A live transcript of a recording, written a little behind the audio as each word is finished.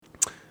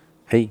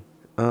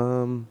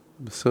Um,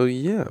 so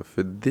yeah,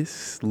 for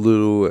this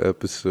little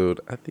episode,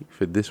 I think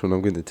for this one,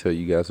 I'm going to tell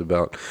you guys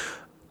about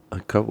a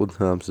couple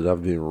times that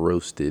I've been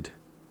roasted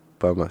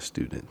by my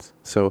students.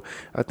 So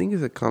I think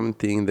it's a common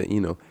thing that,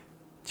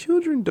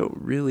 children don't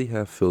really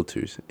have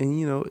filters.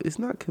 And, it's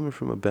not coming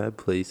from a bad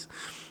place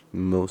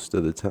most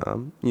of the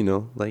time.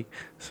 Like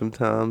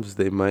sometimes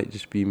they might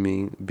just be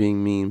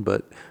being mean,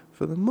 but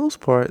for the most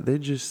part, they're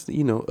just,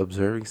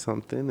 observing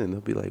something and they'll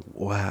be like,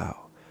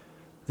 wow,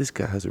 this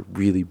guy has a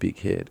really big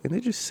head. And they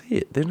just say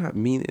it. They're not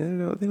mean.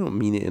 They don't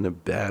mean it in a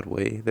bad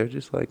way. They're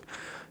just like,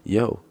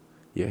 yo,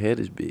 your head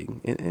is big.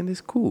 And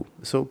it's cool.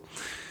 So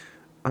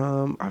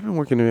I've been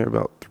working there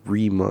about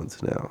 3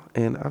 months now,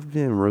 and I've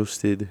been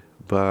roasted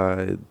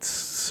by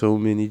so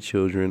many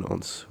children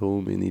on so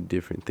many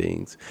different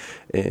things,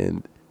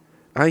 and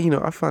I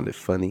find it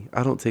funny.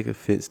 I don't take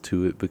offense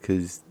to it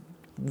because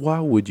why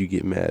would you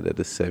get mad at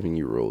a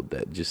 7-year-old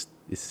that just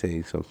is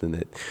saying something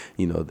that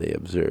they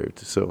observed?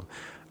 So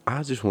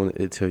I just wanted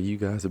to tell you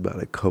guys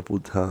about a couple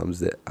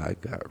times that I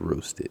got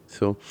roasted.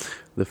 So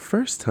the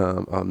first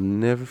time, I'll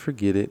never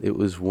forget it. It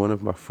was one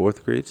of my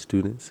fourth grade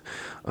students,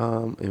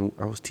 and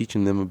I was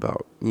teaching them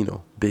about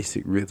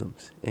basic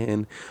rhythms.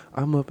 And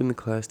I'm up in the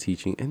class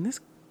teaching, and this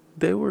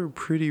they were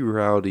pretty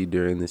rowdy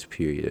during this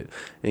period.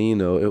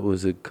 And it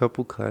was a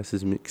couple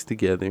classes mixed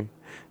together.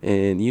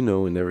 And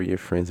whenever your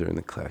friends are in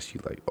the class,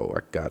 you're like, oh,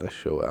 I gotta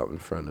show out in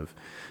front of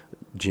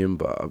Jim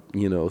Bob.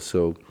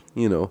 So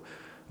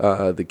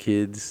the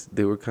kids,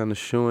 they were kind of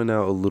showing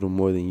out a little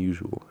more than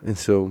usual. And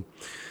so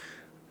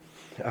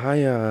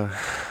I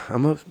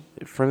I'm up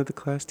in front of the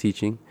class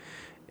teaching,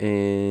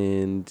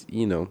 and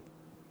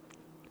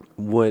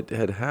what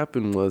had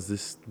happened was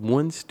this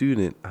one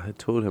student, I had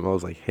told him, I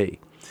was like, hey,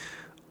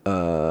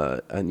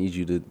 I need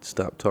you to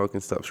stop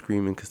talking, stop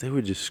screaming, because they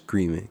were just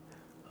screaming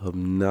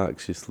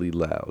obnoxiously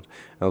loud.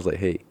 I was like,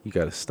 hey, you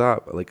gotta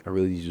stop. Like, I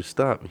really need you to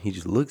stop. And he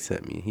just looks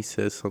at me and he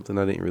says something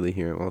I didn't really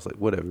hear him. I was like,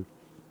 whatever.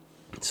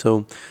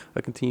 So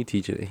I continued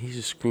teaching, and he's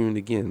just screaming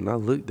again. And I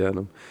looked at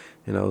him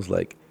and I was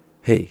like,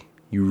 hey,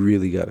 you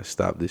really gotta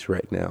stop this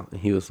right now. And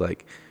he was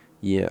like,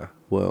 yeah,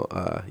 well,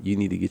 you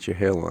need to get your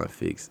hairline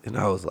fixed. And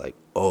I was like,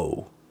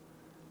 oh,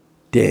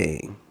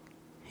 dang,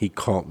 he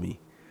caught me.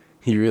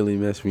 He really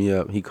messed me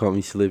up. He caught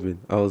me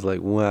slipping. I was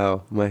like,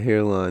 wow, my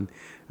hairline.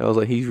 I was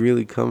like, he's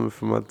really coming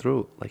for my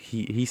throat. Like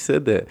he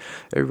said that.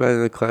 Everybody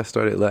in the class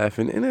started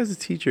laughing. And as a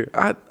teacher,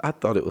 I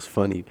thought it was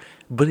funny.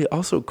 But it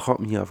also caught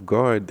me off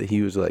guard that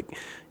he was like,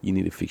 you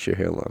need to fix your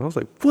hairline. I was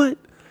like, what?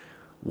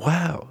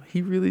 Wow,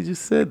 he really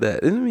just said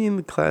that. And I mean,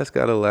 the class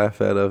got a laugh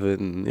out of it,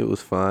 and it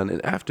was fine.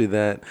 And after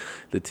that,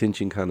 the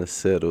tension kind of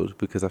settled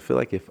because I feel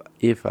like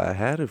if I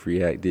had have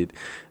reacted,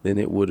 then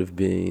it would have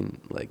been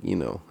like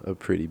a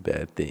pretty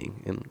bad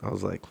thing. And I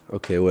was like,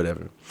 okay,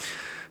 whatever.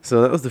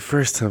 So that was the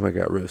first time I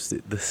got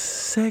roasted. The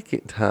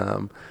second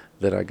time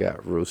that I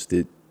got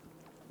roasted,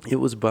 it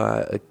was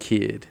by a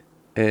kid,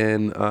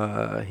 and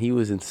he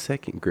was in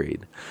second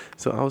grade.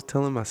 So I was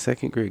telling my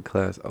second grade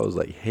class, I was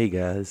like, hey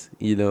guys,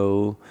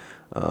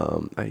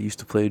 I used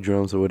to play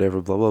drums or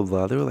whatever, blah, blah,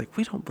 blah. They were like,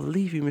 we don't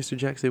believe you, Mr.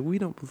 Jackson. We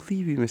don't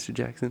believe you, Mr.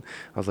 Jackson.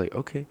 I was like,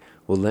 okay,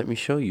 well, let me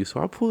show you.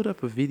 So I pulled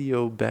up a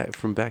video back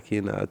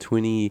in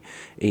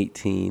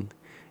 2018,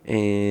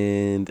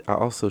 and I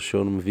also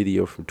showed him a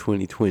video from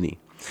 2020.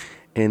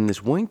 And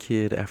this one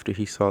kid, after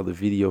he saw the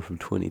video from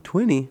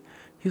 2020,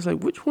 he was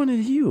like, which one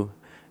is you?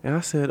 And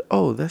I said,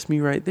 oh, that's me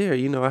right there.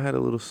 I had a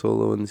little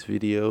solo in this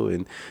video.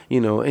 And,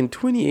 in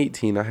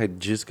 2018, I had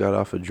just got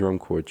off a drum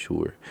corps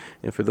tour.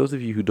 And for those of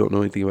you who don't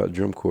know anything about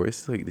drum corps,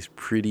 it's like this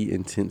pretty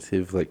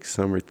intensive, like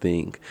summer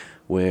thing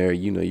where,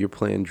 you're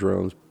playing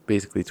drums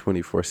basically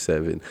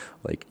 24/7.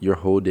 Like your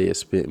whole day is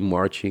spent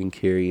marching,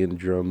 carrying the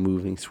drum,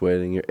 moving,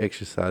 sweating, you're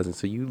exercising,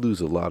 so you lose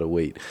a lot of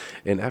weight.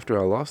 And after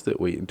I lost that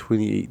weight in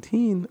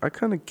 2018, I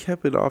kind of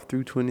kept it off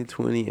through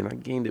 2020, and I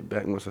gained it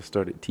back once I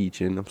started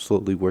teaching. I'm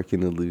slowly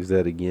working to lose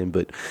that again.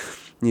 But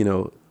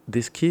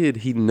this kid,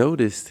 he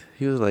noticed.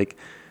 He was like,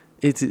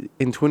 it's in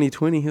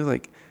 2020. He was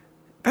like,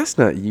 that's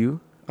not you.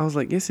 I was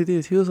like, yes it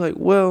is. He was like,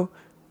 well,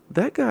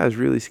 that guy's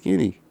really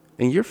skinny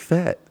and you're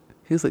fat.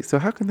 He was like, so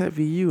how can that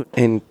be you?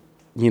 And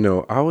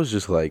I was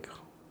just like,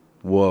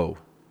 whoa,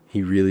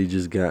 he really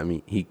just got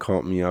me. He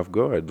caught me off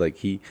guard. Like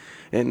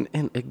and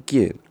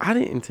again, I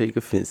didn't take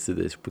offense to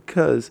this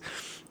because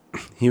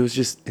he was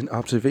just an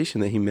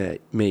observation that he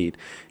made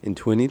in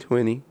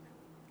 2020.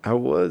 I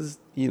was,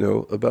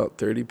 about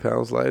 30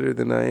 pounds lighter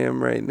than I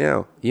am right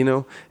now,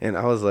 and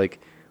I was like,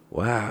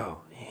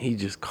 wow, he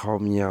just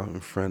called me out in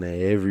front of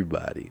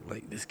everybody.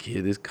 Like, this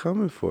kid is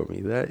coming for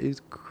me. That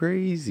is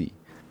crazy.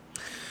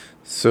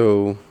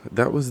 So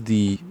that was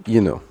the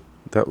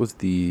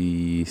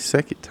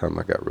second time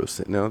I got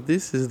roasted. Now,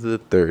 this is the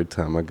third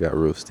time I got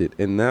roasted,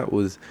 and that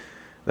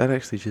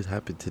actually just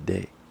happened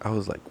today. I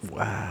was like,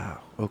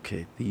 wow,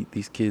 okay,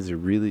 these kids are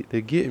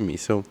they're getting me.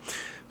 So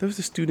there was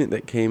a student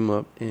that came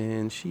up,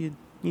 and she had,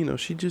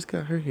 she just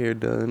got her hair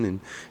done,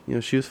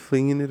 and, she was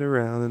flinging it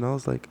around, and I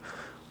was like,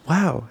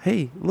 wow,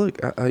 hey, look,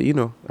 I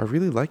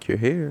really like your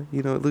hair.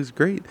 It looks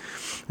great.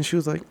 And she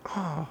was like,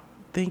 oh,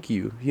 thank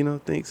you,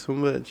 thanks so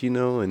much,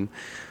 and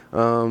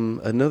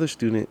another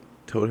student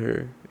told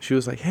her, she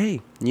was like,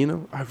 hey,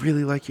 I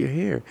really like your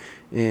hair.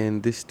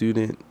 And this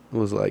student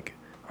was like,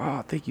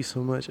 oh, thank you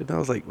so much. And I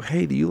was like,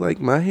 hey, do you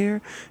like my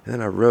hair? And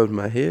then I rubbed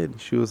my head,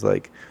 and she was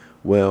like,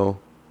 well,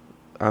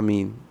 I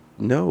mean,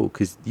 no,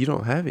 because you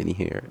don't have any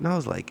hair. And I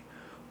was like,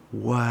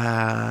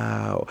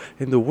 wow.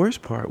 And the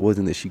worst part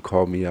wasn't that she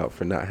called me out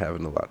for not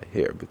having a lot of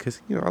hair,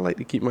 because, I like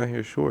to keep my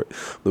hair short.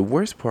 The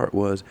worst part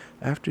was,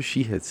 after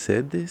she had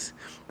said this,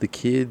 the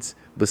kids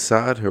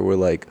beside her were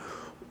like,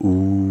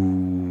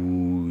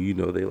 ooh,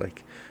 they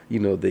like,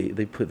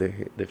 they put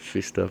their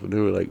fist up and they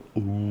were like,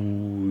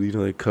 ooh,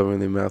 they covering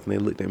their mouth, and they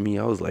looked at me.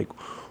 I was like,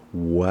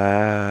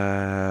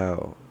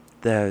 wow,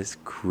 that's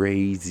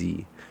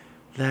crazy.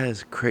 That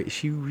is crazy.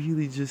 She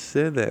really just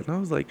said that. And I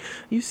was like,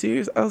 are you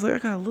serious? I was like, I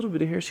got a little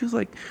bit of hair. She was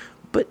like,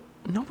 but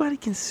nobody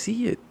can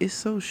see it. It's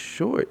so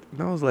short.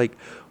 And I was like,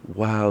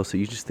 wow, so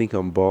you just think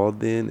I'm bald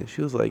then? And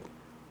she was like,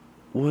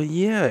 well,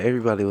 yeah.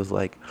 Everybody was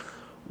like,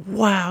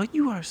 wow,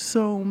 you are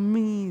so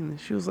mean.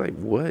 She was like,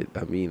 what?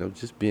 I mean, I'm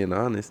just being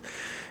honest.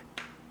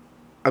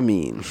 I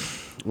mean,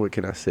 what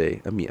can I say?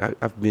 I mean,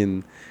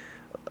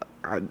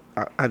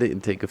 I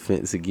didn't take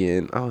offense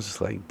again. I was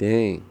just like,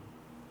 dang,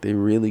 they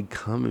really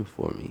coming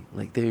for me.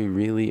 Like, they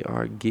really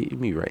are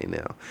getting me right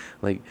now.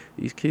 Like,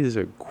 these kids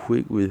are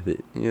quick with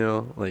it,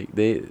 like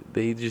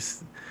they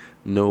just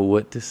know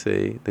what to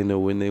say. They know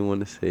when they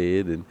want to say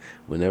it, and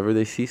whenever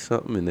they see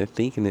something and they're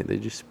thinking it, they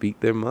just speak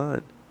their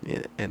mind.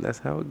 And that's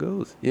how it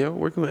goes.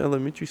 Working with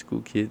elementary school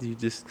kids,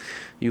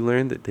 you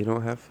learn that they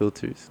don't have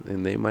filters,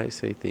 and they might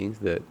say things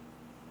that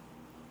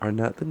are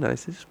not the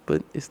nicest,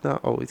 but it's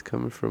not always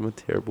coming from a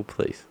terrible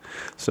place.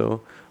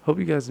 So, hope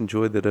you guys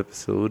enjoyed that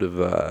episode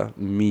of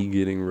me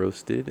getting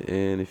roasted.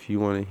 And if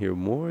you want to hear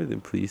more, then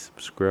please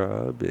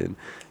subscribe and,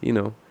 you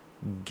know,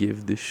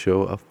 give this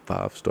show a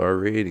 5-star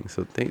rating.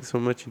 So, thanks so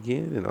much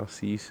again, and I'll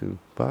see you soon.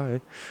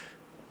 Bye.